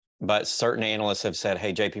but certain analysts have said,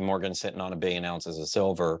 hey, JP Morgan's sitting on 1 billion ounces of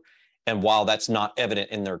silver. And while that's not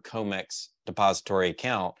evident in their COMEX depository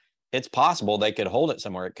account, it's possible they could hold it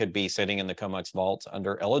somewhere. It could be sitting in the COMEX vaults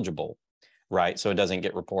under eligible, right? So it doesn't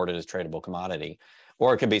get reported as tradable commodity,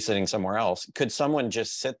 or it could be sitting somewhere else. Could someone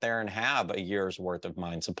just sit there and have a year's worth of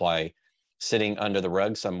mine supply sitting under the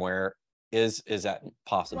rug somewhere? Is that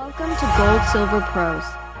possible? Welcome to Gold Silver Pros,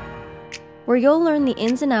 where you'll learn the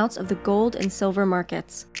ins and outs of the gold and silver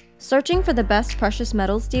markets. Searching for the best precious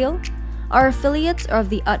metals deal? Our affiliates are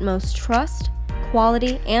of the utmost trust,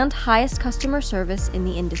 quality, and highest customer service in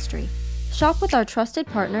the industry. Shop with our trusted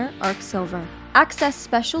partner, Arc Silver. Access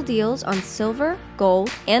special deals on silver,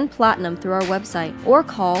 gold, and platinum through our website or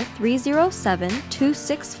call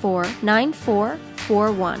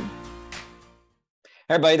 307-264-9441.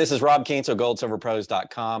 Hey everybody, this is Rob Kientz of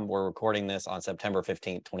GoldSilverPros.com. We're recording this on September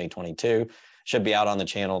 15th, 2022. Should be out on the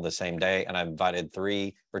channel the same day. And I've invited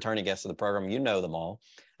 3 returning guests of the program. You know them all.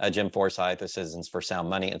 Jim Forsyth of Citizens for Sound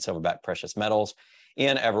Money and Silverback Precious Metals.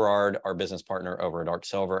 Ian Everard, our business partner over at Arc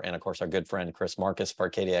Silver. And of course, our good friend, Chris Marcus of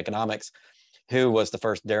Arcadia Economics, who was the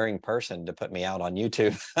first daring person to put me out on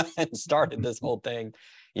YouTube and started this whole thing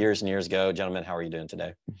years and years ago. Gentlemen, how are you doing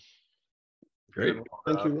today? Great.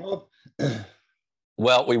 Thank you, Rob.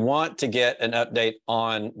 Well, we want to get an update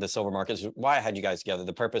on the silver markets. Why I had you guys together.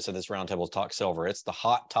 The purpose of this roundtable is talk silver. It's the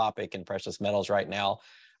hot topic in precious metals right now.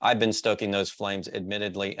 I've been stoking those flames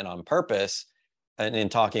admittedly and on purpose and in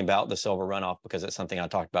talking about the silver runoff because it's something I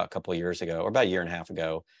talked about a couple of years ago or about a year and a half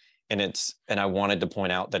ago. And I wanted to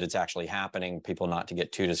point out that it's actually happening, people not to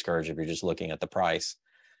get too discouraged if you're just looking at the price.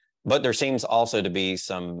 But there seems also to be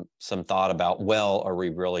some thought about, well, are we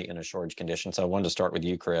really in a shortage condition? So I wanted to start with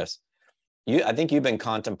you, Chris. I think you've been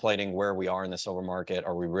contemplating where we are in the silver market.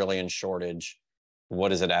 Are we really in shortage? What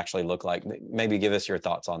does it actually look like? Maybe give us your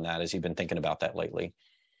thoughts on that as you've been thinking about that lately.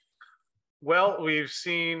 Well, we've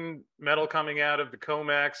seen metal coming out of the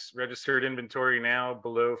COMEX, registered inventory now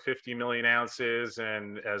below 50 million ounces.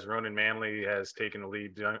 And as Ronan Manley has taken the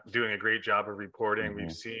lead, doing a great job of reporting,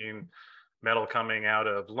 we've seen metal coming out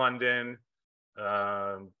of London,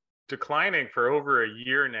 declining for over a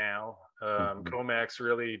year now. COMEX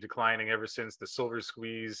really declining ever since the silver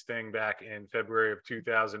squeeze thing back in February of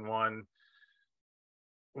 2001.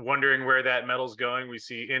 Wondering where that metal's going. We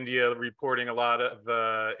see India reporting a lot of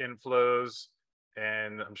inflows,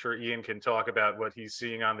 and I'm sure Ian can talk about what he's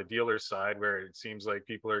seeing on the dealer side, where it seems like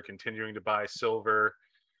people are continuing to buy silver.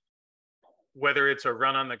 Whether it's a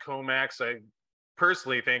run on the COMEX, I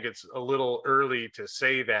personally think it's a little early to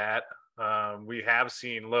say that. We have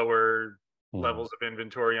seen lower levels of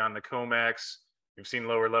inventory on the COMEX. We've seen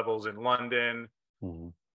lower levels in London.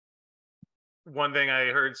 One thing I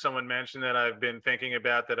heard someone mention that I've been thinking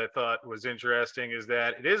about that I thought was interesting is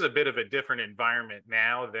that it is a bit of a different environment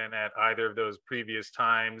now than at either of those previous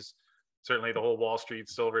times. Certainly the whole Wall Street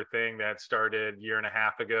silver thing that started a year and a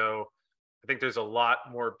half ago. I think there's a lot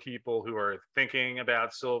more people who are thinking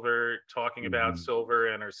about silver, talking about silver,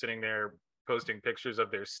 and are sitting there posting pictures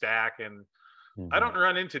of their stack. And I don't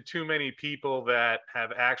run into too many people that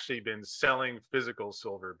have actually been selling physical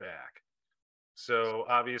silver back. So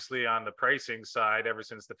obviously on the pricing side, ever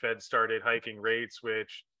since the Fed started hiking rates,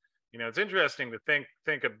 which, you know, it's interesting to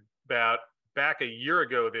think about back a year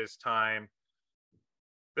ago this time,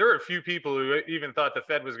 there were a few people who even thought the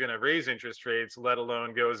Fed was going to raise interest rates, let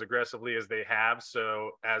alone go as aggressively as they have.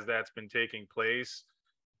 So as that's been taking place,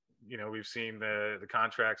 you know, we've seen the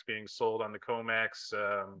contracts being sold on the COMEX.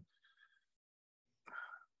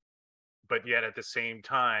 But yet at the same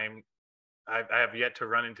time, I have yet to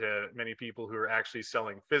run into many people who are actually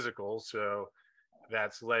selling physical. So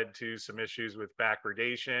that's led to some issues with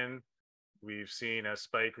backwardation. We've seen a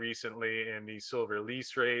spike recently in the silver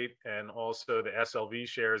lease rate, and also the SLV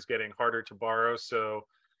shares getting harder to borrow. So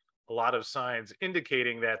a lot of signs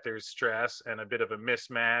indicating that there's stress and a bit of a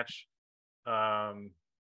mismatch.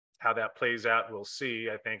 How that plays out, we'll see.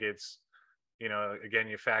 I think it's, you know, again,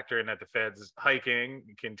 you factor in that the Fed's hiking,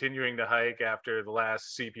 continuing to hike after the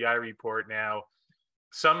last CPI report. Now,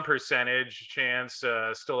 some percentage chance,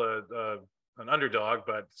 still an underdog,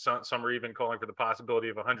 but some are even calling for the possibility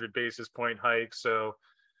of 100 basis point hike. So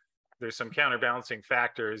there's some counterbalancing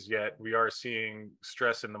factors, yet we are seeing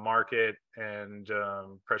stress in the market and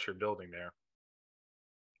pressure building there.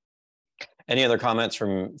 Any other comments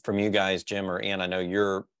from you guys, Jim or Ian? I know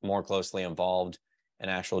you're more closely involved in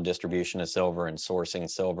actual distribution of silver and sourcing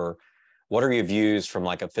silver. What are your views from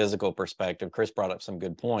like a physical perspective? Chris brought up some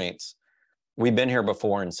good points. We've been here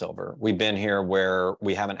before in silver. We've been here where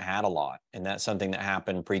we haven't had a lot. And that's something that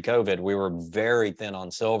happened pre-COVID. We were very thin on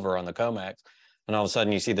silver on the COMEX. And all of a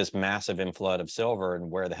sudden you see this massive inflood of silver, and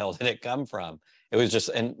where the hell did it come from? It was just,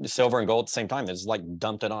 and silver and gold at the same time, it's like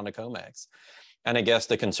dumped it onto COMEX. And I guess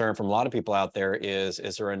the concern from a lot of people out there is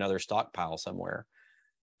there another stockpile somewhere?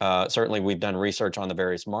 Certainly we've done research on the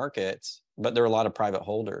various markets, but there are a lot of private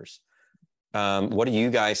holders. What are you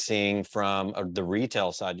guys seeing from the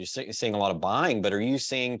retail side? You're seeing a lot of buying, but are you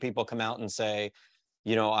seeing people come out and say,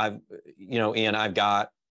 Ian, I've got,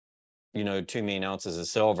 2 million ounces of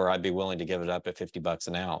silver. I'd be willing to give it up at $50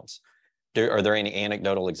 an ounce. Are there any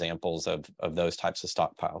anecdotal examples of those types of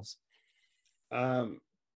stockpiles?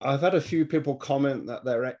 I've had a few people comment that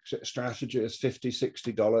their exit strategy is $50,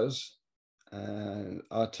 $60. And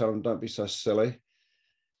I tell them, don't be so silly.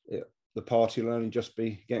 The party will only just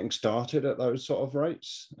be getting started at those sort of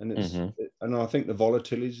rates. And and I think the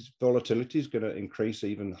volatility is going to increase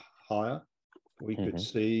even higher. We could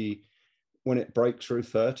see when it breaks through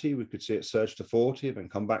 30, we could see it surge to 40, then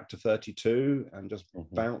come back to 32 and just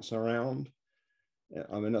bounce around.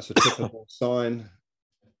 I mean, that's a typical sign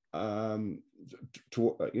as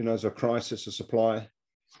a crisis of supply.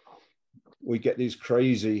 We get these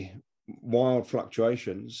crazy, wild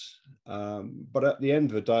fluctuations. But at the end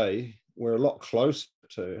of the day, we're a lot closer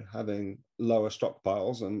to having lower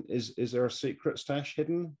stockpiles. And is there a secret stash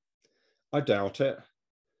hidden? I doubt it.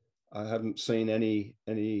 I haven't seen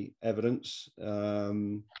any evidence.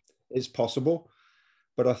 It's possible,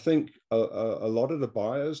 but I think a lot of the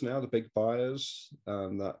buyers now, the big buyers,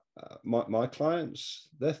 that my clients,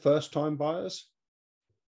 they're first-time buyers,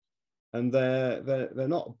 and they're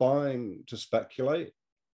not buying to speculate.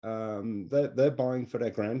 They're buying for their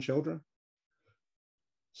grandchildren.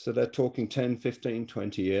 So they're talking 10, 15,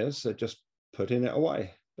 20 years. They're just putting it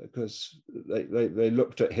away because they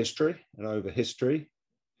looked at history, and over history,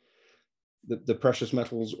 the precious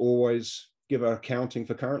metals always give an accounting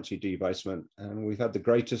for currency debasement, and we've had the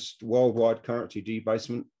greatest worldwide currency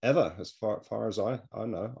debasement ever, as far as I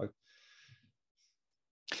know.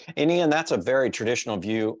 And Ian, that's a very traditional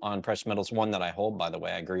view on precious metals, one that I hold, by the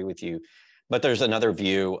way. I agree with you. But there's another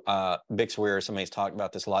view. Bix Weir, somebody's talked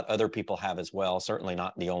about this a lot. Other people have as well, certainly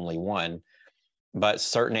not the only one. But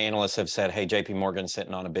certain analysts have said, hey, JP Morgan's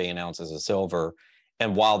sitting on 1 billion ounces of silver.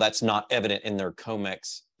 And while that's not evident in their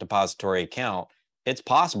COMEX depository account, it's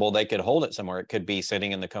possible they could hold it somewhere. It could be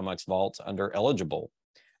sitting in the COMEX vaults under eligible,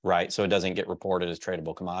 right? So it doesn't get reported as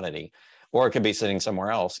tradable commodity, or it could be sitting somewhere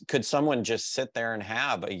else. Could someone just sit there and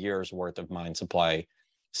have a year's worth of mine supply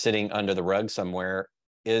sitting under the rug somewhere?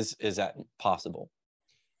 Is that possible?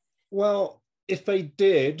 Well, if they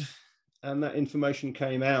did, and that information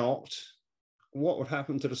came out, what would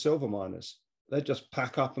happen to the silver miners? They'd just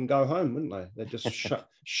pack up and go home, wouldn't they? They'd just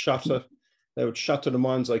shutter. They would shutter the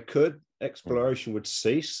mines they could. Exploration would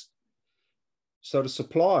cease. So the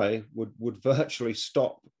supply would virtually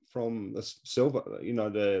stop from the silver,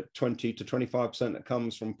 the 20 to 25% that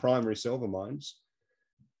comes from primary silver mines.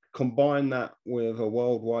 Combine that with a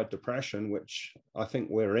worldwide depression, which I think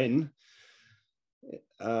we're in,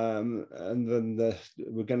 and then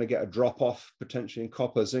we're going to get a drop off potentially in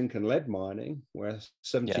copper, zinc, and lead mining, where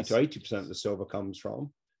 70 to 80% of the silver comes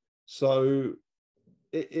from. So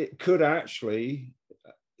it could actually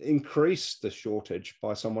increase the shortage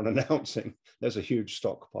by someone announcing there's a huge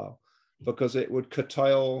stockpile, because it would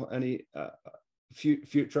curtail any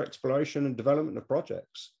future exploration and development of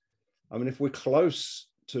projects. I mean, if we're close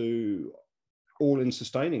to all-in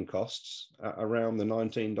sustaining costs around the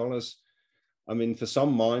 $19, I mean, for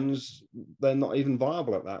some mines, they're not even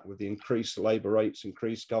viable at that, with the increased labor rates,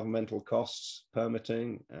 increased governmental costs,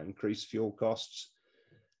 permitting, and increased fuel costs.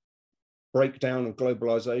 Breakdown of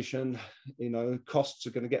globalization, costs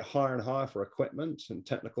are going to get higher and higher for equipment and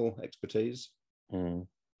technical expertise. Mm.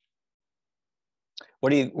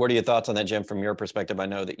 What are your thoughts on that, Jim, from your perspective? I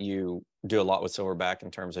know that you do a lot with Silverback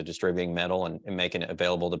in terms of distributing metal and making it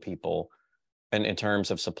available to people. And in terms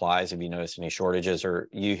of supplies, have you noticed any shortages, or are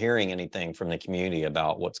you hearing anything from the community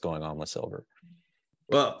about what's going on with silver?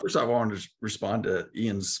 Well, first I wanted to respond to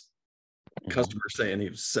Ian's customer saying he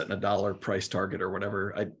was setting $1 price target or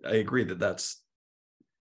whatever. I agree that's,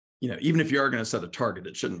 even if you are going to set a target,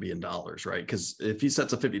 it shouldn't be in dollars, right? Because if he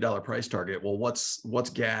sets a $50 price target, well, what's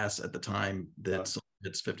gas at the time that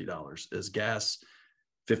it's $50? Is gas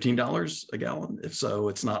 $15 a gallon? If so,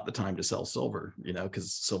 it's not the time to sell silver,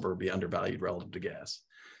 because silver would be undervalued relative to gas.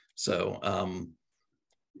 So,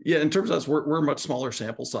 in terms of us, we're a much smaller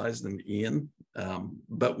sample size than Ian,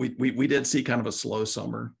 but we did see kind of a slow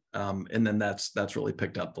summer, and then that's really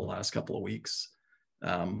picked up the last couple of weeks.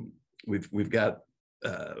 We've got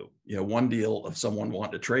one deal of someone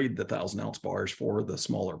wanting to trade the 1,000-ounce bars for the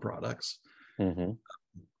smaller products. Mm-hmm.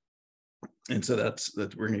 And so that's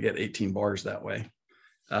we're going to get 18 bars that way.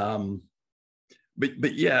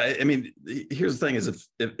 But yeah, I mean, here's the thing: is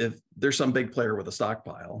if there's some big player with a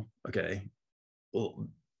stockpile, okay, well,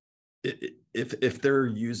 if they're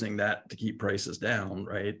using that to keep prices down,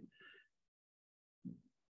 right?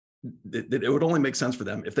 It would only make sense for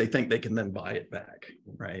them if they think they can then buy it back,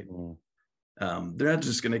 right? They're not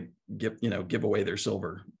just going to give away their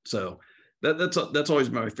silver. So that's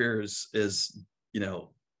always my fear is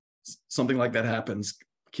something like that happens,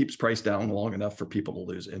 keeps price down long enough for people to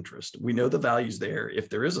lose interest. We know the value's there. If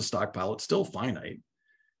there is a stockpile, it's still finite.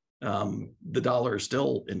 The dollar is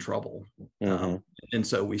still in trouble. And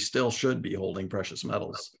so we still should be holding precious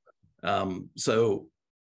metals. So,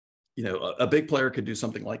 a big player could do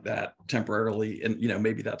something like that temporarily. And,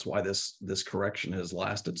 maybe that's why this correction has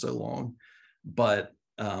lasted so long. But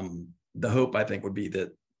the hope, I think, would be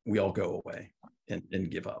that we all go away and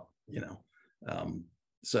give up,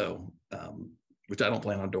 which I don't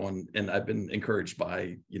plan on doing. And I've been encouraged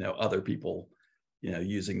by, other people,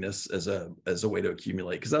 using this as a way to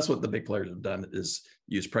accumulate, because that's what the big players have done, is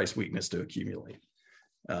use price weakness to accumulate.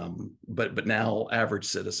 But now average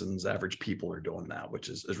citizens, average people are doing that, which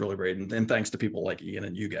is really great. And thanks to people like Ian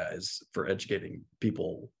and you guys for educating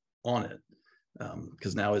people on it,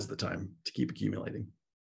 because now is the time to keep accumulating.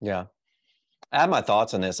 Yeah. I have my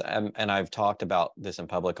thoughts on this, and I've talked about this in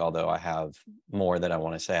public, although I have more that I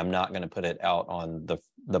want to say. I'm not going to put it out on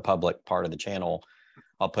the public part of the channel.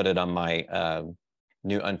 I'll put it on my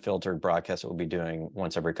new unfiltered broadcast that we'll be doing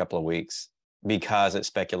once every couple of weeks, because it's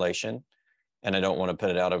speculation, and I don't want to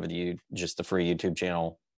put it out over just the free YouTube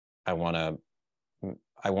channel. I want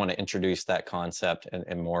to introduce that concept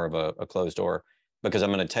in more of a closed door, because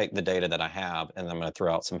I'm going to take the data that I have and I'm going to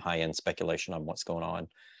throw out some high-end speculation on what's going on.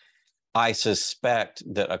 I suspect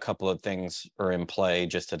that a couple of things are in play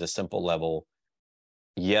just at a simple level.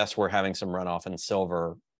 Yes, we're having some runoff in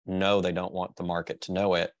silver. No, they don't want the market to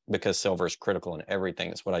know it, because silver is critical in everything.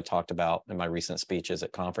 It's what I talked about in my recent speeches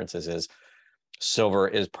at conferences. Is silver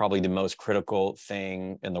is probably the most critical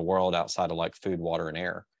thing in the world outside of like food, water, and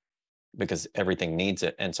air, because everything needs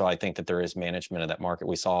it. And so I think that there is management of that market.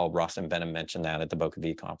 We saw Ross and Benham mention that at the Boca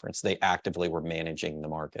V conference. They actively were managing the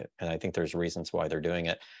market, and I think there's reasons why they're doing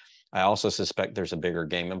it. I also suspect there's a bigger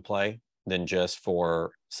game in play than just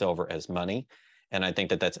for silver as money. And I think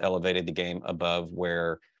that that's elevated the game above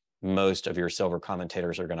where most of your silver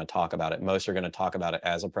commentators are going to talk about it. Most are going to talk about it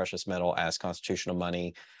as a precious metal, as constitutional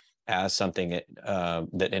money, as something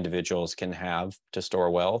that individuals can have to store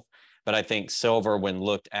wealth. But I think silver, when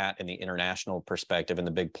looked at in the international perspective in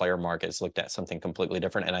the big player markets, looked at something completely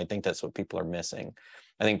different. And I think that's what people are missing.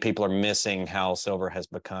 I think people are missing how silver has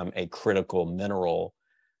become a critical mineral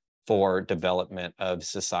for development of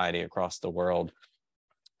society across the world.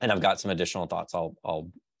 And I've got some additional thoughts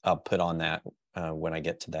I'll put on that when I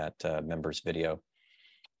get to that members video.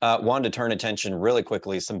 Wanted to turn attention really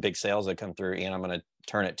quickly, some big sales that come through. Ian, I'm going to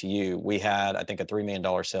turn it to you. We had, I think, a $3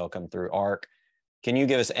 million sale come through ARK. Can you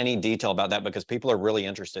give us any detail about that? Because people are really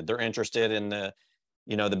interested. They're interested in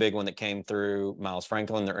the big one that came through Miles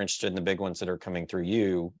Franklin. They're interested in the big ones that are coming through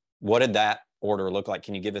you. What did that order look like?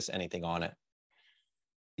 Can you give us anything on it?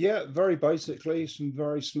 Yeah, very basically, some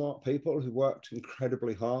very smart people who worked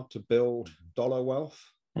incredibly hard to build dollar wealth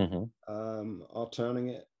are turning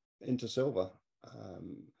it into silver.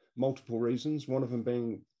 Multiple reasons, one of them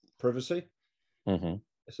being privacy.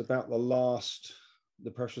 It's about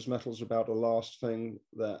the precious metals are about the last thing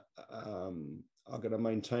that are going to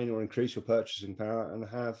maintain or increase your purchasing power and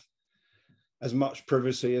have as much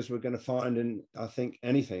privacy as we're going to find in, I think,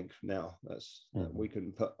 anything now that we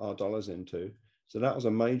can put our dollars into. So that was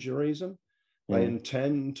a major reason. They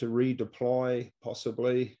intend to redeploy,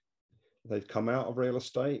 possibly. They've come out of real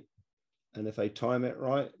estate, and if they time it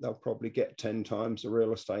right, they'll probably get 10 times the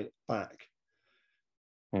real estate back.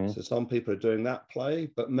 So some people are doing that play,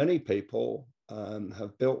 but many people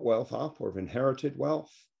have built wealth up or have inherited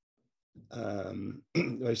wealth.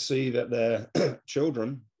 They see that their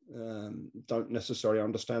children don't necessarily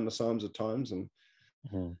understand the signs of times, and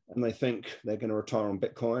they think they're going to retire on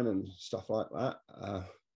Bitcoin and stuff like that.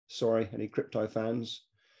 Sorry, any crypto fans,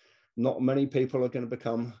 not many people are going to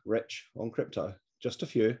become rich on crypto, just a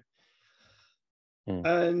few.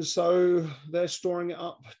 And so they're storing it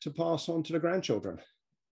up to pass on to the grandchildren.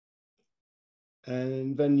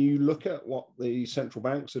 And then you look at what the central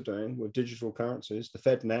banks are doing with digital currencies. The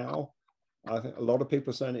Fed now, I think a lot of people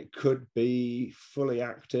are saying it could be fully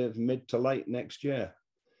active mid to late next year.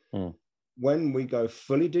 When we go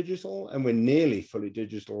fully digital, and we're nearly fully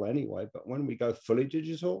digital anyway, but when we go fully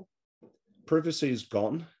digital, privacy is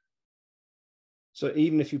gone. So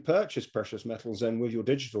even if you purchase precious metals then with your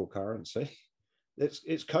digital currency,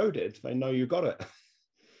 it's coded. They know you got it.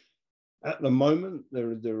 At the moment, the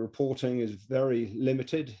reporting is very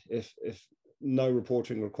limited, if no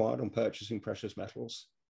reporting required on purchasing precious metals.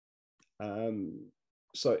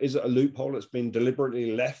 So is it a loophole that's been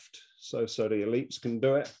deliberately left so the elites can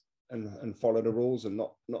do it and follow the rules and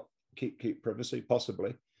not keep privacy?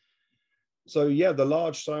 Possibly. So yeah, the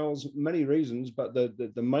large sales, many reasons, but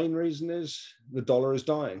the main reason is the dollar is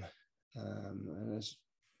dying. And as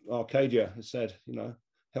Arcadia has said,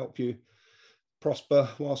 help you prosper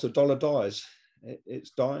whilst the dollar dies. It's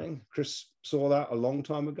dying. Chris saw that a long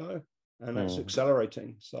time ago, and that's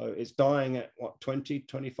accelerating. So it's dying at what,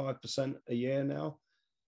 20-25% a year now,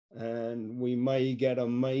 and we may get a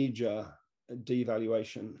major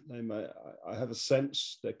devaluation. I have a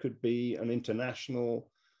sense there could be an international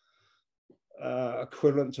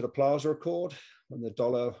equivalent to the Plaza Accord when the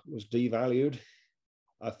dollar was devalued.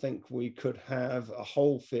 I think we could have a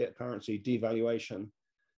whole fiat currency devaluation.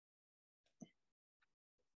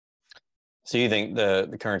 So you think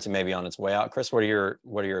the currency may be on its way out, Chris? What are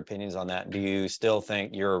your opinions on that? Do you still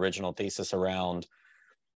think your original thesis around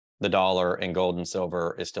the dollar and gold and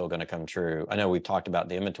silver is still going to come true? I know we've talked about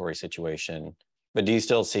the inventory situation, but do you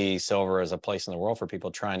still see silver as a place in the world for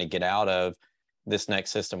people trying to get out of this next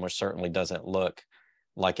system, which certainly doesn't look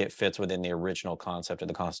like it fits within the original concept of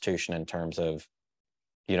the Constitution in terms of,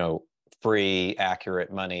 free,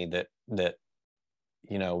 accurate money that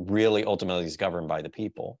really ultimately is governed by the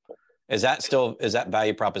people? Is that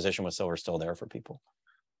value proposition with silver still there for people?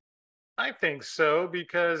 I think so,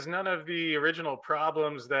 because none of the original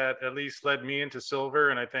problems that at least led me into silver,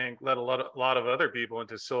 and I think led a lot of other people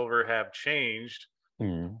into silver, have changed.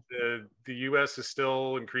 The U.S. is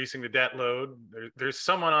still increasing the debt load. There's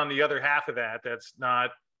someone on the other half of that's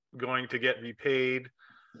not going to get repaid.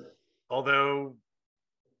 Although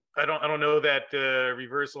I don't know that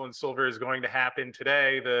reversal in silver is going to happen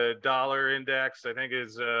today. The dollar index, I think,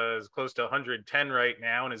 is close to 110 right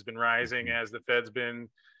now and has been rising as the Fed's been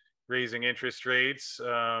raising interest rates.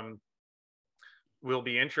 Will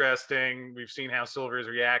be interesting. We've seen how silver has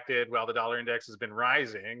reacted while the dollar index has been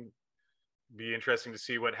rising. Be interesting to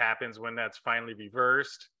see what happens when that's finally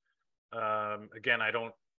reversed. Again, I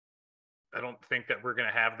don't think that we're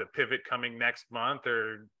going to have the pivot coming next month,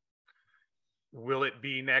 or will it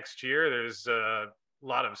be next year? There's a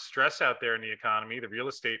lot of stress out there in the economy. The real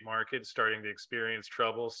estate market is starting to experience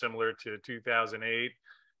trouble similar to 2008.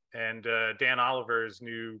 And Dan Oliver's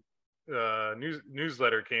new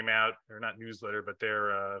newsletter came out, or not newsletter, but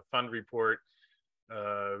their fund report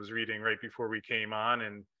I was reading right before we came on,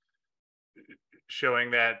 and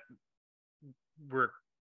showing that we're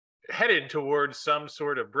headed towards some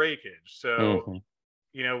sort of breakage. So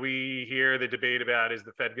we hear the debate about, is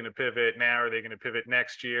the Fed going to pivot now? Are they going to pivot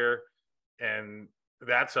next year? And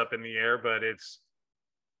that's up in the air, but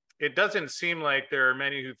it doesn't seem like there are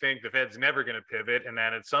many who think the Fed's never going to pivot, and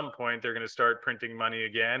that at some point they're going to start printing money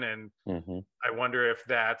again. And I wonder if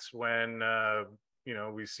that's when,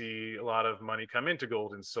 we see a lot of money come into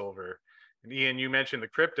gold and silver. And Ian, you mentioned the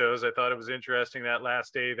cryptos. I thought it was interesting that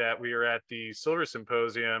last day that we were at the Silver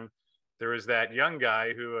Symposium, there was that young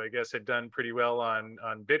guy who I guess had done pretty well on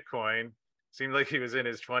Bitcoin. Seemed like he was in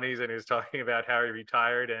his 20s, and he was talking about how he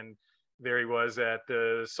retired, and there he was at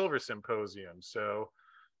the Silver Symposium. So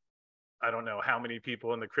I don't know how many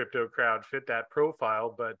people in the crypto crowd fit that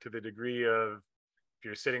profile, but to the degree of, if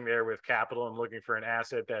you're sitting there with capital and looking for an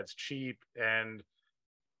asset that's cheap and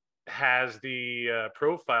has the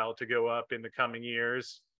profile to go up in the coming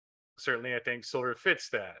years, certainly I think silver fits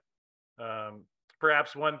that.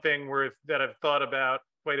 Perhaps one thing that I've thought about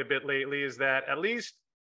quite a bit lately is that, at least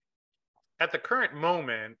at the current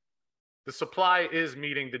moment, the supply is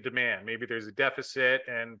meeting the demand. Maybe there's a deficit,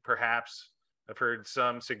 and perhaps I've heard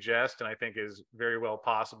some suggest, and I think is very well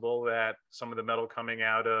possible, that some of the metal coming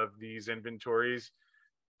out of these inventories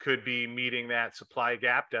could be meeting that supply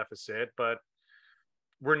gap deficit. But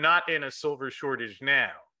we're not in a silver shortage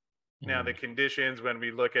now. Now, the conditions, when we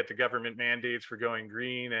look at the government mandates for going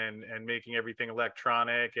green and making everything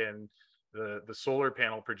electronic, and the solar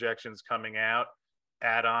panel projections coming out,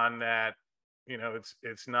 add on that,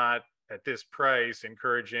 it's not at this price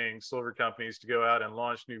encouraging silver companies to go out and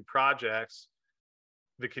launch new projects.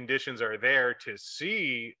 The conditions are there to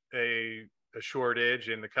see a shortage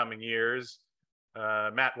in the coming years.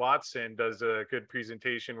 Matt Watson does a good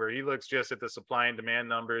presentation where he looks just at the supply and demand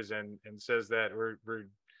numbers and says that we're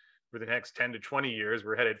for the next 10 to 20 years,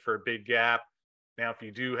 we're headed for a big gap. Now, if you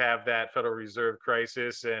do have that Federal Reserve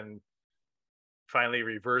crisis and finally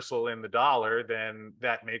reversal in the dollar, then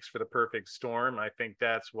that makes for the perfect storm. I think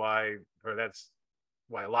that's why, or that's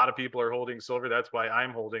why a lot of people are holding silver. That's why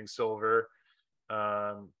I'm holding silver.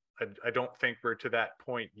 I don't think we're to that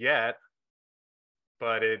point yet,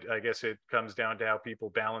 but I guess it comes down to how people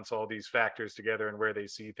balance all these factors together and where they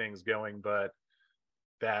see things going. But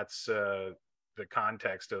that's the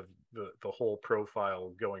context of the whole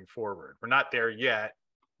profile going forward. We're not there yet.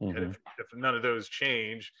 Mm-hmm. And if none of those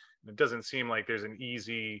change, it doesn't seem like there's an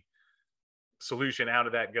easy solution out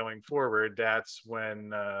of that going forward. That's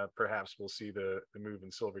when perhaps we'll see the move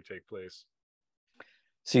in silver take place.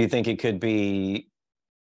 So you think it could be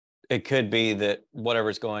that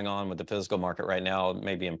whatever's going on with the physical market right now,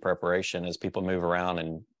 maybe in preparation as people move around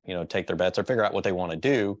and, you know, take their bets or figure out what they want to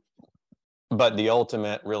do. But the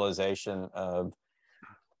ultimate realization of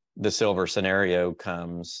the silver scenario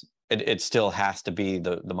comes, it still has to be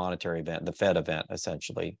the monetary event, the Fed event,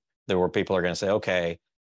 essentially, there where people are going to say, okay,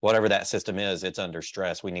 whatever that system is, it's under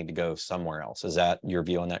stress. We need to go somewhere else. Is that your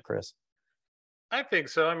view on that, Chris? I think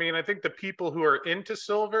so. I mean, I think the people who are into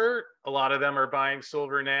silver, a lot of them are buying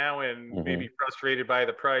silver now and maybe frustrated by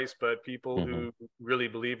the price, but people who really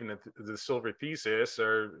believe in the silver thesis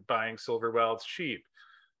are buying silver while it's cheap.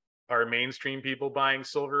 Are mainstream people buying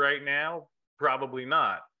silver right now? Probably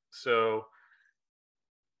not. So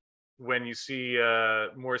when you see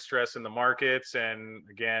more stress in the markets, and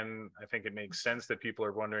again, I think it makes sense that people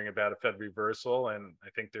are wondering about a Fed reversal, and I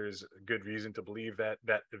think there's a good reason to believe that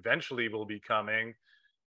eventually will be coming,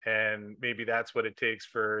 and maybe that's what it takes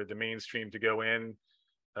for the mainstream to go in.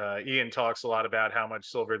 Ian talks a lot about how much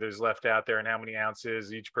silver there's left out there and how many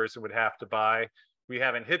ounces each person would have to buy. We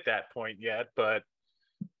haven't hit that point yet, but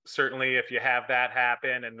certainly if you have that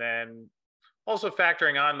happen, and then also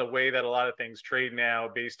factoring on the way that a lot of things trade now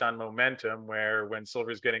based on momentum, where when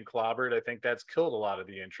silver is getting clobbered, I think that's killed a lot of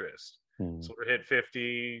the interest. Silver hit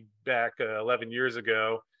 50 back 11 years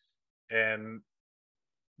ago, and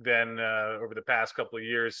then over the past couple of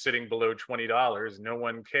years, sitting below $20, no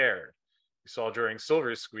one cared. We saw during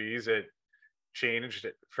silver squeeze, it changed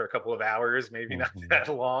for a couple of hours, maybe not that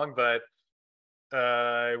long, but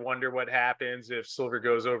I wonder what happens if silver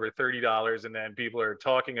goes over $30 and then people are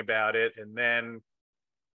talking about it. And then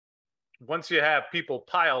once you have people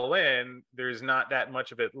pile in, there's not that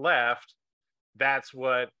much of it left. That's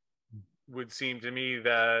what would seem to me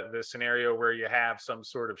the scenario where you have some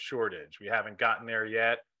sort of shortage. We haven't gotten there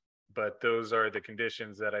yet, but those are the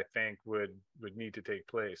conditions that I think would need to take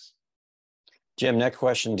place. Jim, next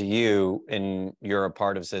question to you. And you're a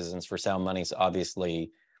part of Citizens for Sound Money, so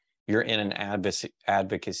obviously you're in an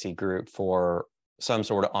advocacy group for some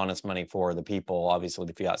sort of honest money for the people. Obviously,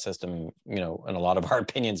 the fiat system, you know, in a lot of our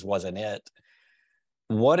opinions, wasn't it.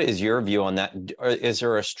 What is your view on that? Is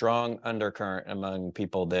there a strong undercurrent among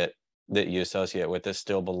people that you associate with that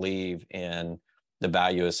still believe in the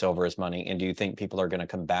value of silver as money? And do you think people are going to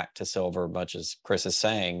come back to silver, much as Chris is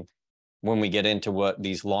saying, when we get into what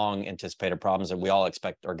these long anticipated problems that we all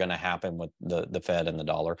expect are going to happen with the Fed and the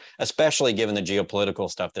dollar, especially given the geopolitical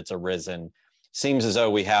stuff that's arisen? Seems as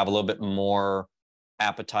though we have a little bit more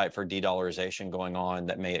appetite for de-dollarization going on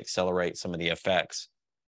that may accelerate some of the effects,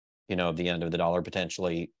 you know, of the end of the dollar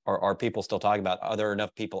potentially. Are people still talking about, are there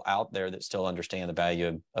enough people out there that still understand the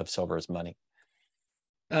value of silver as money?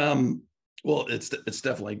 Well, it's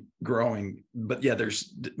definitely growing, but yeah,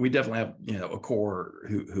 we definitely have, you know, a core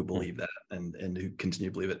who believe that and who continue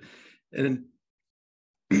to believe it. And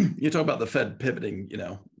you talk about the Fed pivoting, you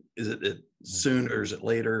know, is it soon or is it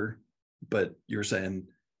later? But you're saying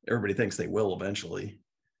everybody thinks they will eventually.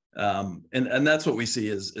 And that's what we see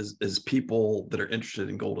is people that are interested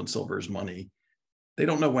in gold and silver as money. They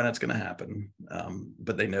don't know when it's going to happen,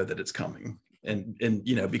 but they know that it's coming. And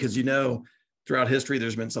you know, because, you know, throughout history,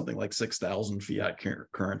 there's been something like 6,000 fiat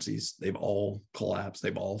currencies. They've all collapsed.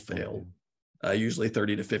 They've all failed. Usually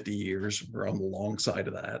 30 to 50 years. We're on the long side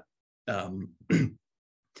of that. You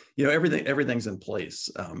know, everything's in place.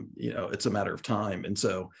 You know, it's a matter of time. And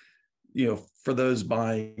so, you know, for those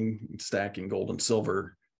buying, stacking gold and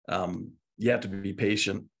silver, you have to be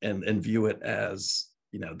patient and view it as,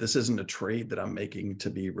 you know, this isn't a trade that I'm making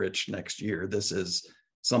to be rich next year. This is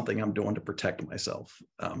something I'm doing to protect myself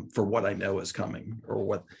for what I know is coming, or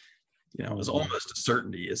what, you know, is almost a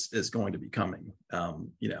certainty is going to be coming.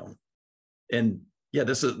 You know, and yeah,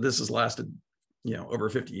 this has lasted, you know, over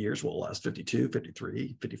 50 years. Will it last 52,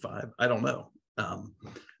 53, 55? I don't know.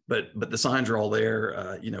 But the signs are all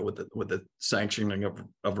there, you know, with the sanctioning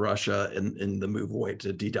of Russia and the move away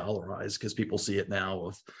to de-dollarize, because people see it now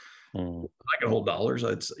of, I'm not going to hold dollars.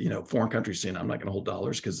 It's, you know, foreign countries saying I'm not going to hold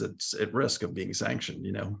dollars because it's at risk of being sanctioned.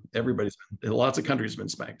 You know, lots of countries have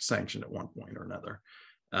been sanctioned at one point or another.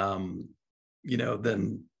 You know,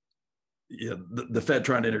 then, the Fed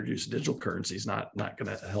trying to introduce digital currency is not going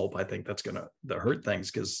to help. I think that's going to hurt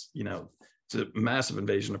things because, it's a massive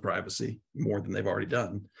invasion of privacy, more than they've already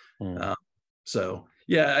done. So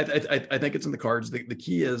yeah, I think it's in the cards. The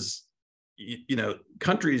key is,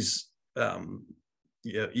 countries,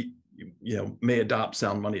 may adopt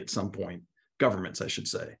sound money at some point. Governments, I should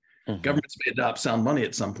say. Governments may adopt sound money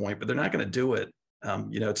at some point, but they're not going to do it.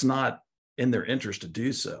 It's not in their interest to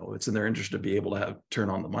do so. It's in their interest to be able to turn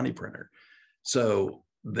on the money printer. So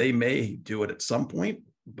they may do it at some point,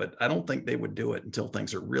 but I don't think they would do it until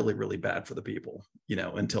things are really, really bad for the people,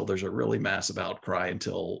 until there's a really massive outcry,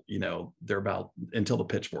 until the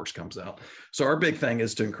pitchforks comes out. So our big thing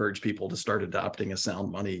is to encourage people to start adopting a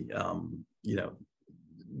sound money,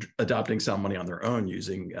 adopting sound money on their own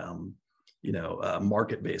using,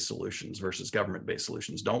 market-based solutions versus government-based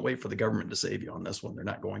solutions. Don't wait for the government to save you on this one. They're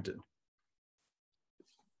not going to.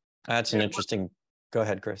 That's an interesting, go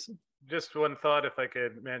ahead, Chris. Just one thought, if I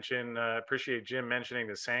could mention, appreciate Jim mentioning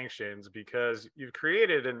the sanctions, because you've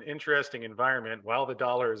created an interesting environment while the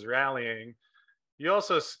dollar is rallying. You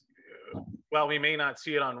also, while we may not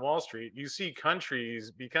see it on Wall Street, you see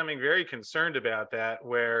countries becoming very concerned about that,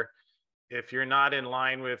 where if you're not in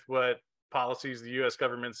line with what policies the US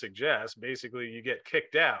government suggests, basically you get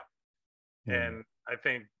kicked out. And I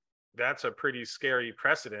think that's a pretty scary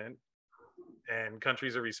precedent. And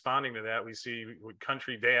countries are responding to that. We see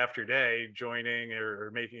country day after day joining or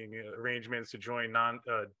making arrangements to join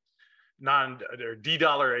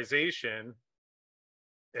de-dollarization.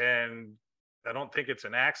 And I don't think it's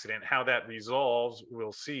an accident. How that resolves,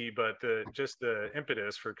 we'll see. But just the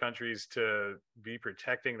impetus for countries to be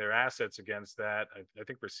protecting their assets against that, I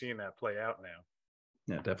think we're seeing that play out now.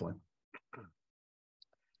 Yeah, definitely.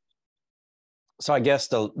 So I guess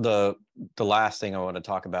the last thing I want to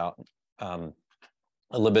talk about,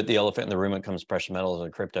 a little bit the elephant in the room when it comes to precious metals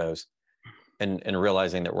and cryptos, and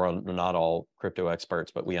realizing that we're not all crypto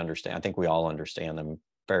experts, but we understand. I think we all understand them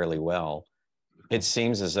fairly well. It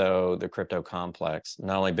seems as though the crypto complex,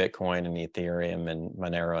 not only Bitcoin and Ethereum and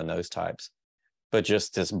Monero and those types, but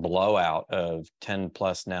just this blowout of 10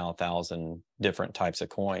 plus now 1,000 different types of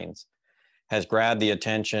coins has grabbed the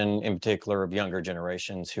attention, in particular, of younger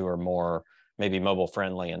generations who are more maybe mobile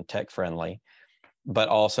friendly and tech friendly, but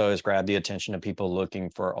also has grabbed the attention of people looking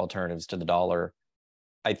for alternatives to the dollar.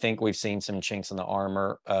 I think we've seen some chinks in the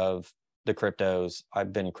armor of the cryptos.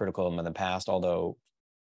 I've been critical of them in the past, although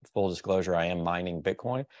full disclosure, I am mining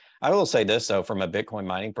Bitcoin. I will say this, though, from a Bitcoin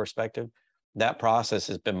mining perspective, that process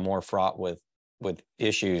has been more fraught with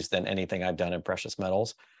issues than anything I've done in precious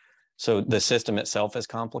metals. So the system itself is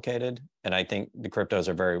complicated, and I think the cryptos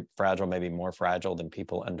are very fragile, maybe more fragile than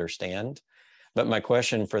people understand. But my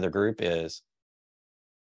question for the group is,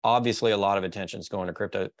 obviously a lot of attention is going to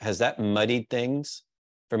crypto. Has that muddied things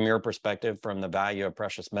from your perspective, from the value of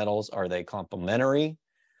precious metals? Are they complementary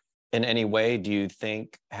in any way? Do you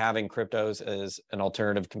think having cryptos as an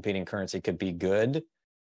alternative competing currency could be good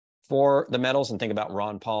for the metals? And think about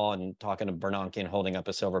Ron Paul and talking to Bernanke and holding up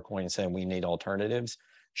a silver coin and saying we need alternatives.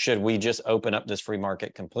 Should we just open up this free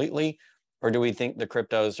market completely? Or do we think the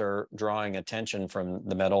cryptos are drawing attention from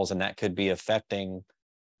the metals and that could be affecting,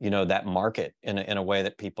 that market in a way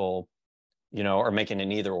that people, are making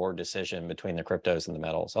an either or decision between the cryptos and the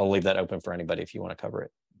metals? I'll leave that open for anybody if you want to cover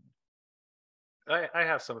it. I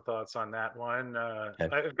have some thoughts on that one. Okay.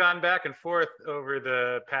 I've gone back and forth over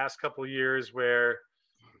the past couple of years where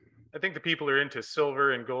I think the people are into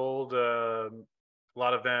silver and gold. A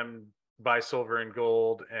lot of them buy silver and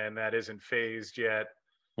gold, and that isn't phased yet.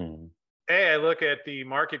 I look at the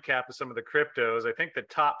market cap of some of the cryptos. I think the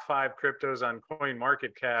top 5 cryptos on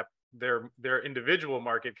CoinMarketCap, their individual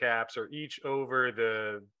market caps are each over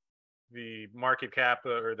the market cap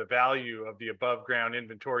or the value of the above ground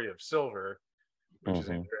inventory of silver, which is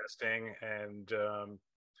interesting. And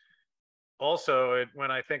also,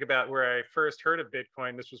 when I think about where I first heard of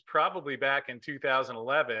Bitcoin, this was probably back in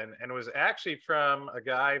 2011, and it was actually from a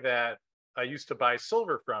guy that I used to buy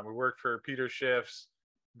silver from. We worked for Peter Schiff's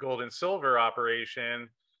gold and silver operation.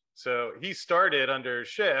 So he started under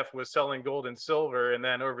Schiff, was selling gold and silver, and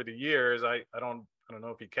then over the years, I don't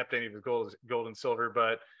know if he kept any of his gold and silver,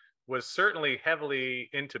 but was certainly heavily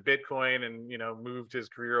into Bitcoin and moved his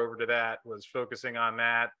career over to that, was focusing on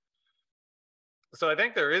that. So I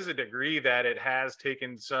think there is a degree that it has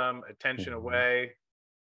taken some attention away.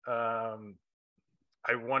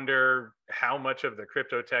 I wonder how much of the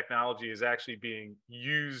crypto technology is actually being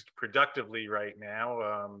used productively right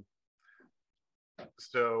now.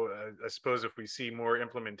 So I suppose if we see more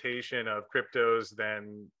implementation of cryptos,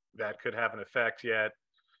 then that could have an effect yet.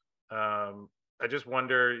 I just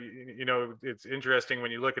wonder, it's interesting when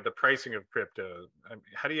you look at the pricing of crypto.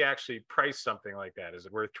 How do you actually price something like that? Is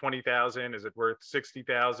it worth 20,000? Is it worth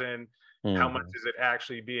 60,000? How much is it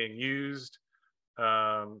actually being used?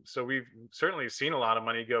 So we've certainly seen a lot of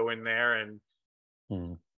money go in there, and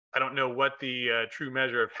I don't know what the true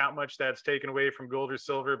measure of how much that's taken away from gold or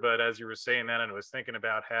silver. But as you were saying that, and I was thinking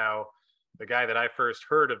about how the guy that I first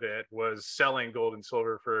heard of it was selling gold and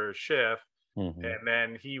silver for a Schiff. And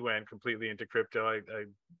then he went completely into crypto.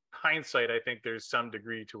 Hindsight, I think there's some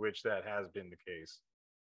degree to which that has been the case.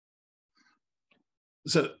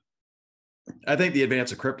 So I think the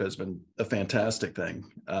advance of crypto has been a fantastic thing.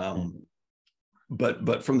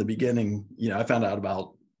 But from the beginning, I found out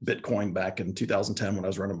about Bitcoin back in 2010 when I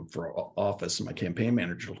was running for office, and my campaign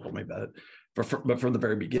manager told me about it. But from the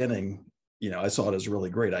very beginning, I saw it as a really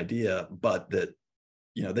great idea, but that,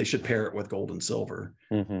 they should pair it with gold and silver.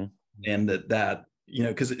 And that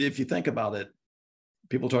because if you think about it,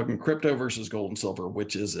 people talking crypto versus gold and silver,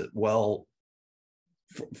 which is it? Well,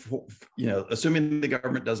 assuming the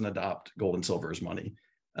government doesn't adopt gold and silver as money,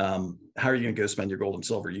 how are you going to go spend your gold and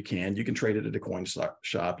silver? You can trade it at a coin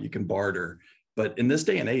shop, you can barter. But in this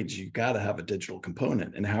day and age, you got to have a digital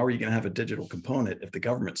component. And how are you going to have a digital component if the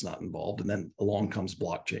government's not involved? And then along comes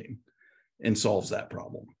blockchain and solves that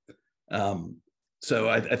problem. So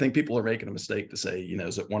I think people are making a mistake to say,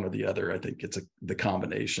 is it one or the other? I think it's the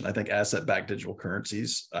combination. I think asset-backed digital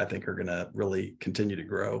currencies, I think, are going to really continue to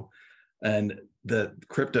grow. And the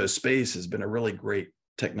crypto space has been a really great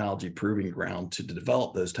technology proving ground to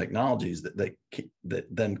develop those technologies that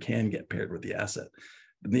then can get paired with the asset.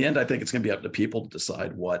 In the end, I think it's going to be up to people to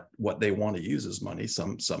decide what they want to use as money.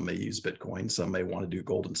 Some may use Bitcoin, some may want to do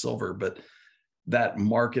gold and silver, but that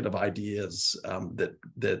market of ideas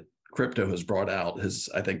that crypto has brought out has,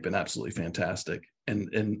 I think, been absolutely fantastic.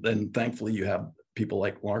 And thankfully you have people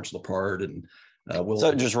like Lawrence Lepard and Will.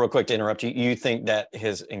 So just real quick to interrupt you, you think that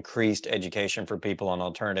has increased education for people on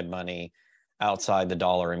alternative money outside the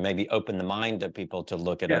dollar and maybe open the mind of people to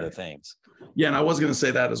look at other things? Yeah, and I was going to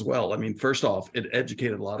say that as well. I mean, first off, it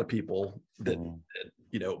educated a lot of people that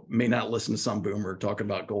may not listen to some boomer talking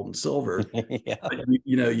about gold and silver. But,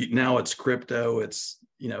 now it's crypto. It's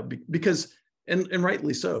because and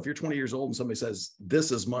rightly so. If you're 20 years old and somebody says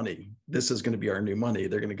this is money, this is going to be our new money,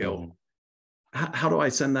 they're going to go, how do I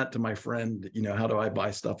send that to my friend? How do I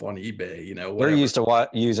buy stuff on eBay? We're used to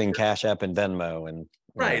using Cash App and Venmo and.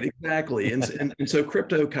 Right, exactly. And so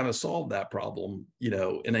crypto kind of solved that problem,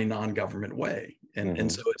 in a non-government way.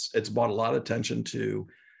 And so it's brought a lot of attention to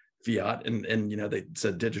fiat and they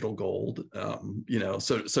said digital gold,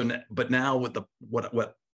 but now with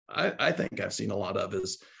what I think I've seen a lot of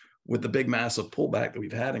is with the big massive pullback that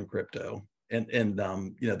we've had in crypto and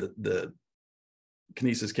the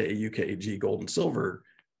Kinesis KAU, KAG gold and silver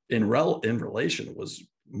in relation was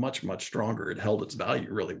much, much stronger. It held its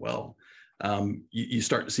value really well. You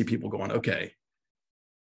start to see people going, okay,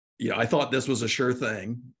 I thought this was a sure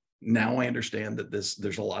thing. Now I understand that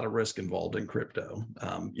there's a lot of risk involved in crypto.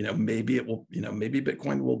 Maybe it will, maybe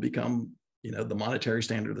Bitcoin will become, the monetary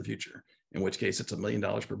standard of the future, in which case it's $1 million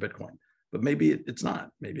per Bitcoin, but maybe it's not,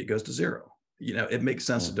 maybe it goes to zero. It makes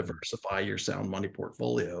sense to diversify your sound money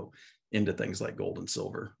portfolio into things like gold and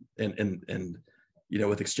silver and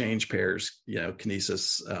with exchange pairs,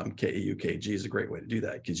 Kinesis, KAU, KG is a great way to do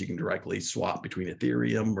that because you can directly swap between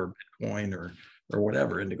Ethereum or Bitcoin or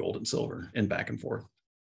whatever into gold and silver and back and forth.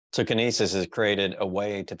 So Kinesis has created a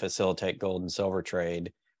way to facilitate gold and silver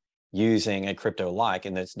trade using a crypto-like,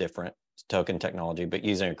 and it's different token technology, but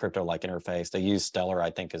using a crypto-like interface. They use Stellar, I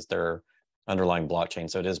think, as their underlying blockchain.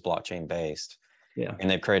 So it is blockchain based. Yeah. And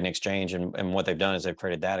they've created an exchange. And what they've done is they've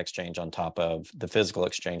created that exchange on top of the physical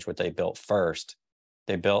exchange, what they built first.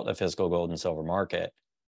 They built a physical gold and silver market.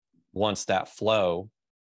 Once that flow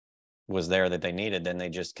was there that they needed, then they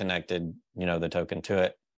just connected, the token to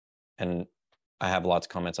it. And I have lots of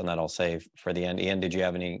comments on that I'll save for the end. Ian, did you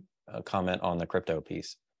have any comment on the crypto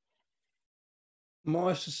piece?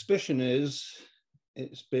 My suspicion is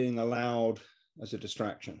it's being allowed as a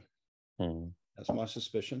distraction. That's my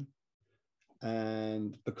suspicion.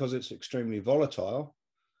 And because it's extremely volatile,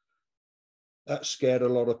 that scared a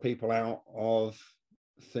lot of people out of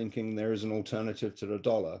thinking there is an alternative to the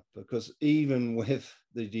dollar, because even with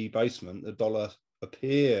the debasement, the dollar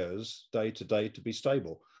appears day to day to be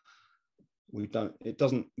stable. It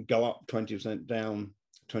doesn't go up 20%, down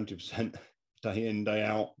 20% day in, day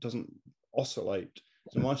out, doesn't oscillate.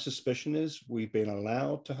 So my suspicion is we've been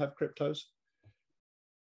allowed to have cryptos,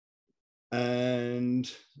 and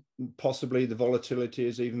possibly the volatility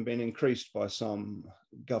has even been increased by some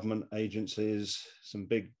government agencies, some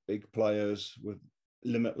big players with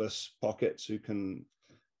limitless pockets who can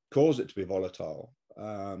cause it to be volatile.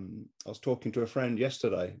 I was talking to a friend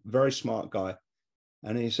yesterday, very smart guy,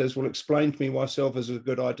 and he says, well, explain to me why silver is a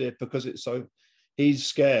good idea, because he's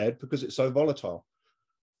scared because it's so volatile.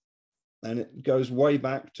 And it goes way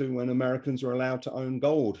back to when Americans were allowed to own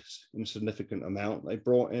gold in a significant amount. They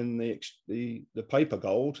brought in the paper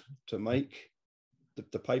gold to make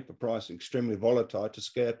the paper price extremely volatile, to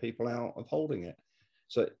scare people out of holding it.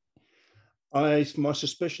 So my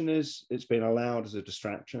suspicion is it's been allowed as a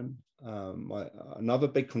distraction. Another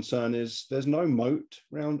big concern is there's no moat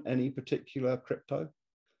around any particular crypto.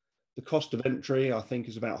 The cost of entry, I think,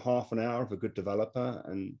 is about half an hour of a good developer,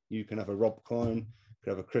 and you can have a Rob coin, you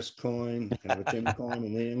could have a Chris coin, you can have a Jim coin,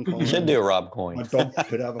 an Ian coin. You should do a Rob coin. My dog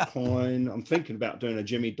could have a coin. I'm thinking about doing a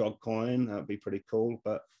Jimmy dog coin. That'd be pretty cool,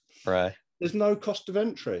 but right. There's no cost of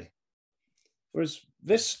entry. Whereas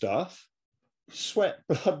this stuff, sweat,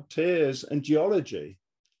 blood, tears, and geology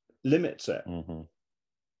limits it. Mm-hmm.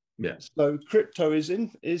 Yeah. So crypto is in.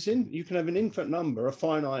 You can have an infinite number of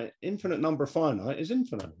finite. Infinite number of finite is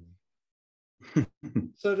infinite.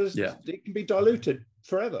 So it can be diluted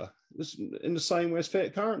forever. In the same way as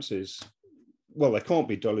fiat currencies. Well, they can't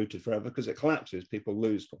be diluted forever because it collapses. People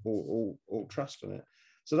lose all trust in it.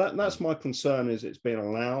 So that's my concern, is it's been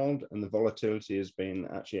allowed, and the volatility has been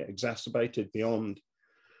actually exacerbated beyond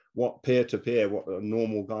what peer-to-peer, what a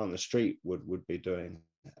normal guy on the street would be doing.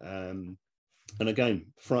 And again,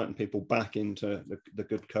 frighten people back into the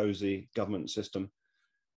good, cozy government system.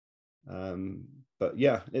 But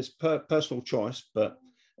yeah, it's personal choice, but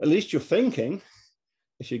at least you're thinking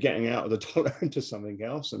if you're getting out of the dollar into something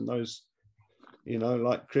else. And those,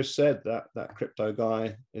 like Chris said, that crypto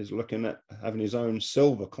guy is looking at having his own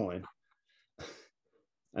silver coin.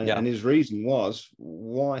 And his reason was,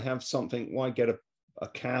 why get a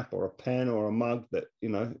cap or a pen or a mug that,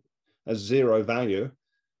 has zero value?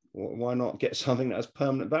 Why not get something that has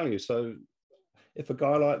permanent value? So if a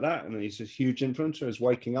guy like that, and he's a huge influencer, is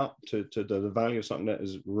waking up to the value of something that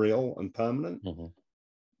is real and permanent,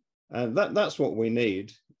 and that's what we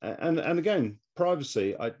need. And again,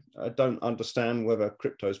 privacy, I don't understand whether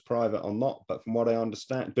crypto is private or not, but from what I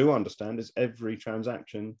understand is every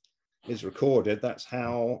transaction is recorded. That's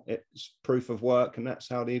how it's proof of work, and that's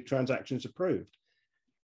how the transaction is approved.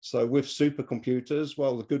 So with supercomputers,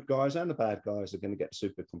 well, the good guys and the bad guys are going to get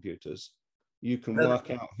supercomputers. You can work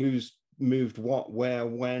out who's moved what, where,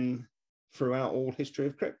 when throughout all history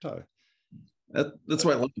of crypto. That's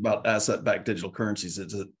what I love about asset-backed digital currencies.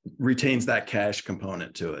 It retains that cash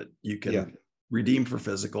component to it. You can redeem for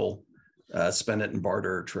physical, spend it in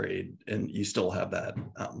barter or trade, and you still have that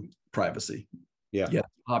privacy.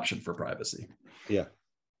 Option for privacy.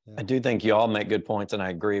 I do think you all make good points, and I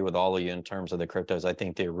agree with all of you in terms of the cryptos. I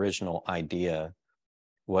think the original idea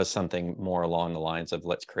was something more along the lines of,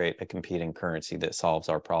 let's create a competing currency that solves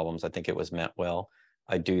our problems. I think it was meant well.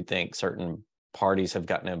 I do think certain parties have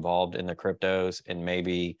gotten involved in the cryptos, and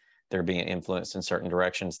maybe they're being influenced in certain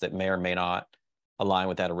directions that may or may not align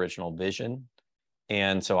with that original vision.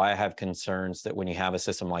 And so I have concerns that when you have a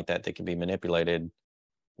system like that that can be manipulated,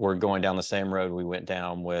 we're going down the same road we went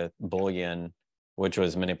down with bullion, which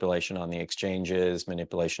was manipulation on the exchanges,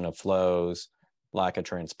 manipulation of flows, lack of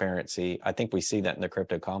transparency. I think we see that in the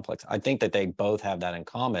crypto complex. I think that they both have that in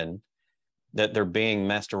common, that they're being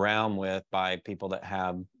messed around with by people that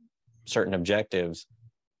have certain objectives.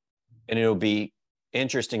 And it'll be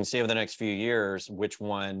interesting to see over the next few years which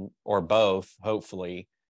one or both, hopefully,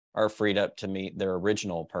 are freed up to meet their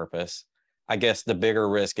original purpose. I guess the bigger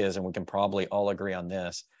risk is, and we can probably all agree on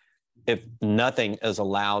this, if nothing is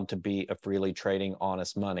allowed to be a freely trading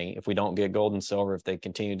honest money, if we don't get gold and silver, if they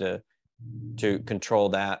continue to control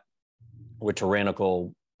that with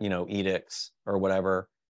tyrannical, edicts or whatever,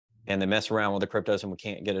 and they mess around with the cryptos and we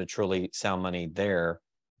can't get a truly sound money there,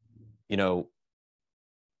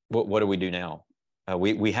 what do we do now?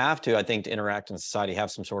 We have to, I think, to interact in society,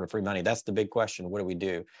 have some sort of free money. That's the big question. What do we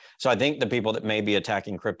do? So I think the people that may be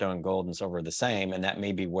attacking crypto and gold and silver are the same, and that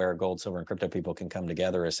may be where gold, silver, and crypto people can come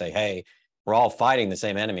together and say, hey, we're all fighting the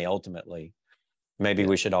same enemy ultimately. Maybe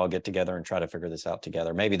we should all get together and try to figure this out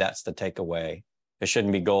together. Maybe that's the takeaway. It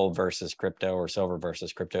shouldn't be gold versus crypto or silver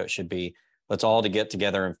versus crypto. It should be, let's all to get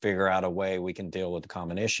together and figure out a way we can deal with the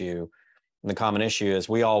common issue. And the common issue is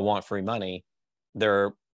we all want free money. There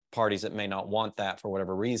are parties that may not want that for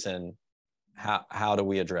whatever reason. How do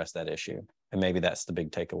we address that issue? And maybe that's the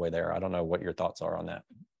big takeaway there. I don't know what your thoughts are on that.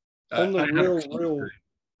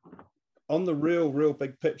 On the real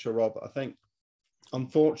big picture, Rob, I think,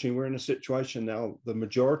 unfortunately, we're in a situation now, the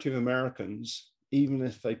majority of Americans, even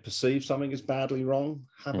if they perceive something is badly wrong,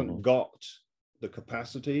 haven't got the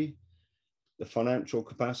capacity the financial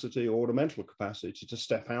capacity or the mental capacity to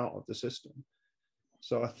step out of the system.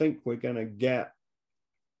 So I think we're going to get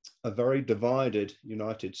a very divided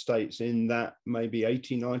United States, in that maybe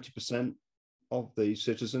 80–90% of the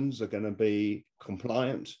citizens are going to be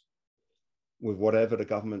compliant with whatever the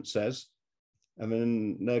government says. And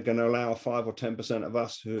then they're going to allow 5 or 10% of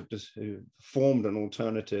us who formed an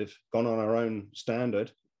alternative, gone on our own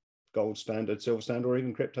standard, gold standard, silver standard, or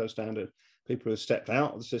even crypto standard, people who have stepped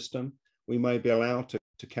out of the system, we may be allowed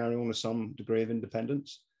to carry on with some degree of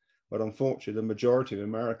independence. But unfortunately, the majority of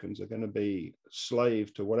Americans are going to be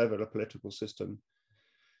slave to whatever the political system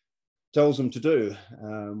tells them to do,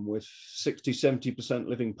 with 60–70%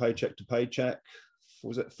 living paycheck to paycheck.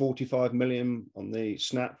 Was it 45 million on the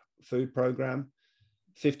SNAP food program?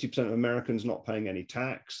 50% of Americans not paying any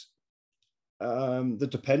tax. The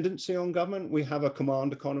dependency on government, we have a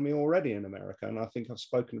command economy already in America, and I think I've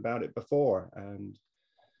spoken about it before. And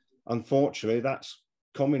unfortunately, that's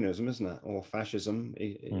communism, isn't it? Or fascism,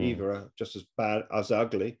 either are just as bad as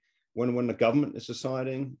ugly. When the government is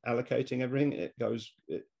deciding, allocating everything,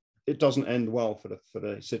 it doesn't end well for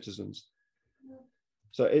the citizens.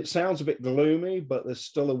 So it sounds a bit gloomy, but there's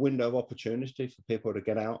still a window of opportunity for people to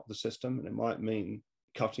get out of the system, and it might mean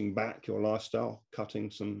cutting back your lifestyle,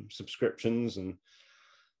 cutting some subscriptions, and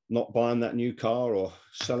not buying that new car, or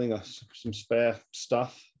selling some spare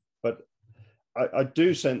stuff. But I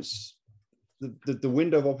do sense the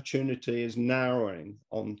window of opportunity is narrowing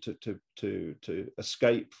on to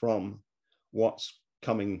escape from what's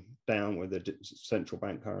coming down with the central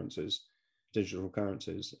bank currencies, digital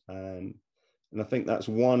currencies. And I think that's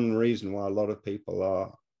one reason why a lot of people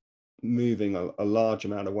are moving a large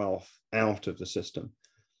amount of wealth out of the system.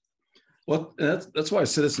 Well, that's why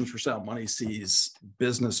Citizens for Sound Money sees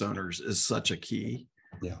business owners as such a key.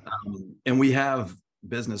 Yeah. And we have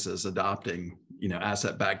businesses adopting,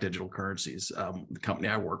 asset-backed digital currencies. The company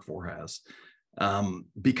I work for has,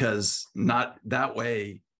 because not that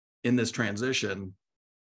way in this transition,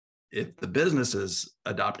 if the business is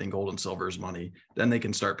adopting gold and silver as money, then they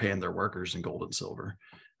can start paying their workers in gold and silver.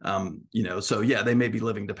 So yeah, they may be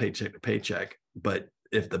living to paycheck, but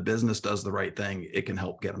if the business does the right thing, it can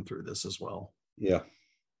help get them through this as well. Yeah.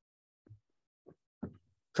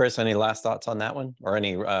 Chris, any last thoughts on that one, or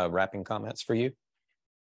any wrapping comments for you?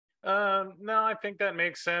 No, I think that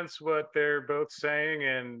makes sense what they're both saying,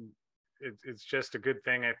 and it's just a good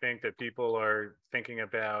thing, I think, that people are thinking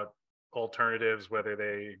about alternatives, whether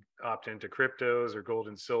they opt into cryptos or gold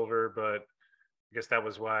and silver. But I guess that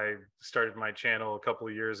was why I started my channel a couple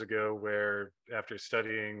of years ago, where after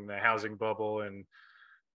studying the housing bubble and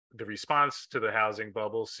the response to the housing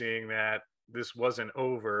bubble, seeing that this wasn't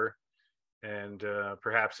over, and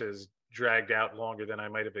perhaps has dragged out longer than I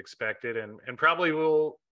might have expected, and probably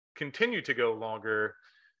will continue to go longer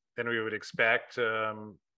than we would expect.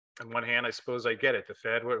 On one hand, I suppose I get it. The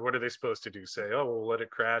Fed, what are they supposed to do? Say, oh, we'll let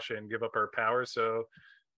it crash and give up our power? So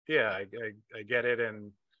yeah, I get it.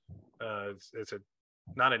 And it's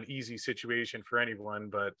not an easy situation for anyone,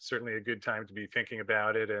 but certainly a good time to be thinking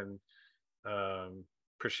about it. And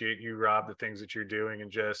appreciate you, Rob, the things that you're doing,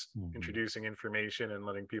 and just introducing information and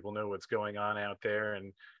letting people know what's going on out there. And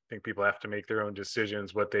I think people have to make their own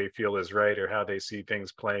decisions, what they feel is right or how they see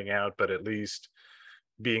things playing out, but at least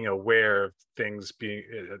being aware of things,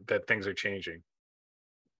 that things are changing.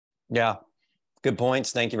 Yeah, good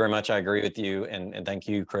points. Thank you very much. I agree with you. And thank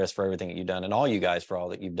you, Chris, for everything that you've done, and all you guys for all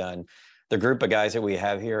that you've done. The group of guys that we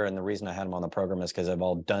have here, and the reason I had them on the program is because they've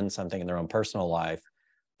all done something in their own personal life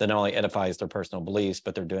that not only edifies their personal beliefs,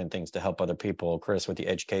 but they're doing things to help other people. Chris with the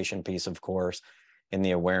education piece, of course, and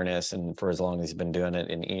the awareness, and for as long as he's been doing it,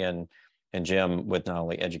 and Ian and Jim with not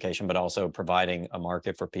only education, but also providing a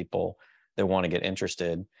market for people that want to get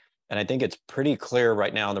interested. And I think it's pretty clear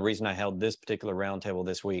right now, and the reason I held this particular roundtable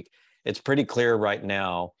this week, it's pretty clear right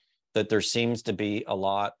now that there seems to be a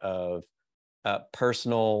lot of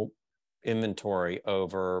personal inventory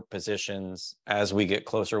over positions as we get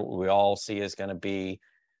closer. What we all see is going to be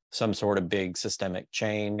some sort of big systemic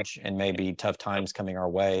change, and maybe tough times coming our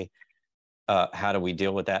way. How do we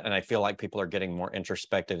deal with that? And I feel like people are getting more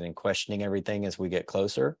introspective and questioning everything as we get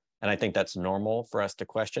closer. And I think that's normal for us to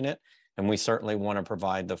question it. And we certainly want to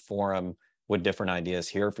provide the forum with different ideas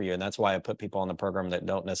here for you. And that's why I put people on the program that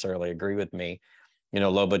don't necessarily agree with me,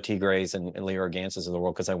 Lobo Tigres and Leo Organtzas of the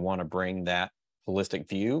world, because I want to bring that holistic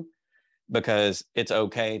view, because it's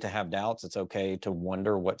okay to have doubts. It's okay to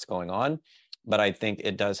wonder what's going on. But I think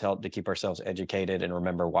it does help to keep ourselves educated and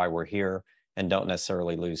remember why we're here, and don't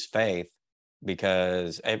necessarily lose faith,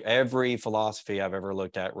 because every philosophy I've ever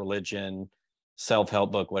looked at, religion,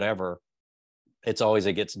 self-help book, whatever, it's always,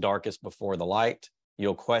 it gets darkest before the light.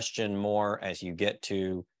 You'll question more as you get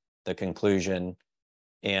to the conclusion.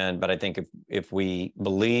 But I think if we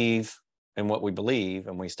believe in what we believe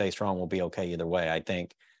and we stay strong, we'll be okay either way. I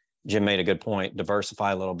think Jim made a good point.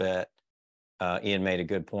 Diversify a little bit. Ian made a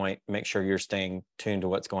good point. Make sure you're staying tuned to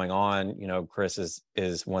what's going on. You know, Chris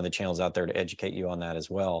is one of the channels out there to educate you on that as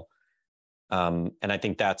well. And I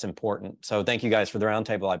think that's important. So thank you guys for the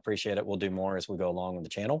roundtable. I appreciate it. We'll do more as we go along with the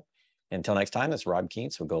channel. Until next time, it's Rob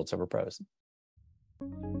Keens with Gold Silver Pros.